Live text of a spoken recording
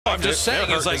I'm just saying,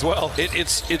 it's like, well,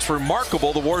 it's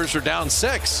remarkable. The Warriors are down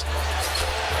 6.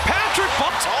 Patrick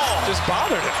just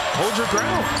bothered it. Hold your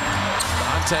ground.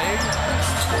 Dante,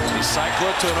 recycle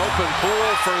it to an open pool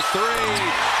for 3.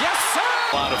 Yes, sir!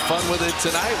 A lot of fun with it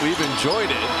tonight. We've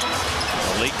enjoyed it.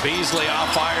 Malik Beasley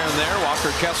off iron there. Walker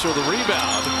Kessler the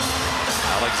rebound.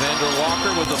 Alexander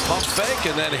Walker with the pump fake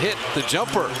and then hit the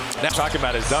jumper. Now talking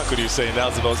about his dunk, what he's saying that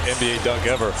was the most NBA dunk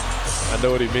ever. I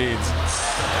know what he means.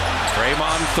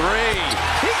 Draymond 3.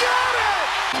 He got it!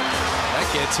 That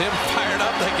gets him fired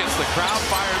up. That gets the crowd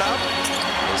fired up.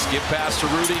 Let's get past to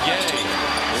Rudy Gay.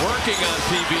 Working on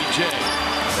PBJ.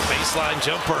 The baseline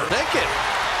jumper. Naked.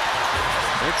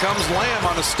 Here comes Lamb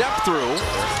on a step through.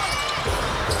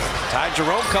 Ty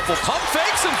Jerome, couple pump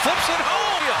fakes and flips it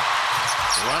home.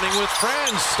 Running with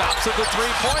friends, stops at the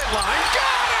three-point line.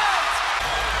 Got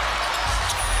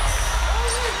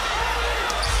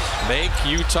it! Make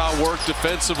Utah work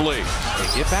defensively.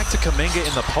 Hey, get back to Kuminga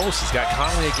in the post. He's got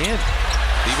Conley again.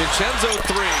 DiVincenzo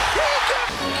 3.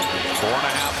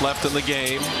 4.5 left in the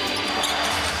game.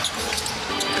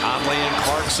 Conley and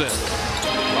Clarkson.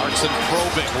 Clarkson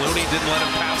probing. Looney didn't let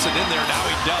him pass it in there. Now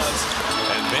he does.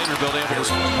 And Vanderbilt able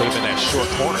to put him in that short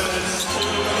corner.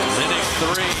 Linnick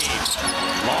 3.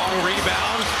 Long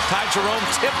rebound. Ty Jerome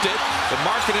tipped it. The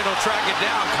Markkanen will track it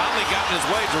down. Conley got in his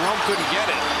way. Jerome couldn't get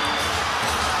it.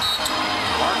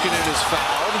 Markkanen is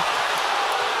fouled.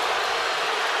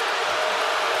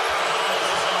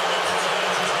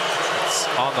 It's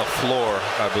on the floor,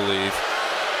 I believe.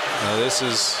 Now this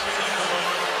is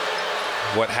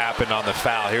what happened on the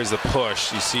foul. Here's the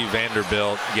push. You see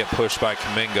Vanderbilt get pushed by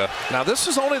Kuminga. Now this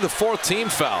is only the 4th team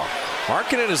foul.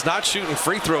 Markkanen is not shooting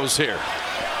free throws here.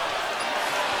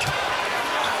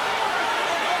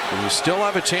 You still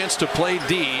have a chance to play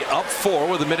D, up 4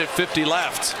 with 1:50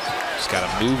 left. Just got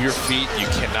to move your feet. You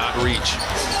cannot reach.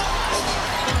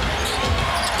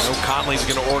 No, Conley's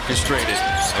going to orchestrate it.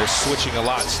 They're switching a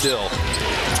lot still.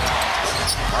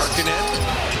 Markkanen,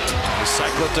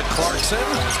 recycle it to Clarkson.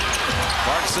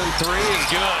 Clarkson 3 is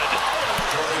good.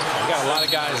 We got a lot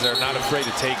of guys that are not afraid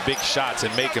to take big shots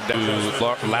and make them down.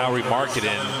 Lowry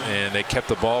Markkanen, and they kept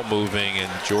the ball moving, and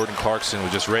Jordan Clarkson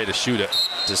was just ready to shoot it.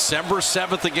 December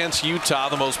 7th against Utah,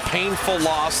 the most painful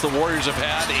loss the Warriors have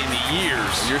had in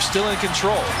years. You're still in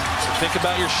control. So think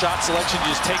about your shot selection. You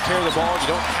just take care of the ball. You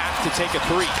don't have to take a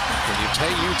 3. When you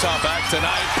pay Utah back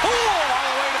tonight, Poole!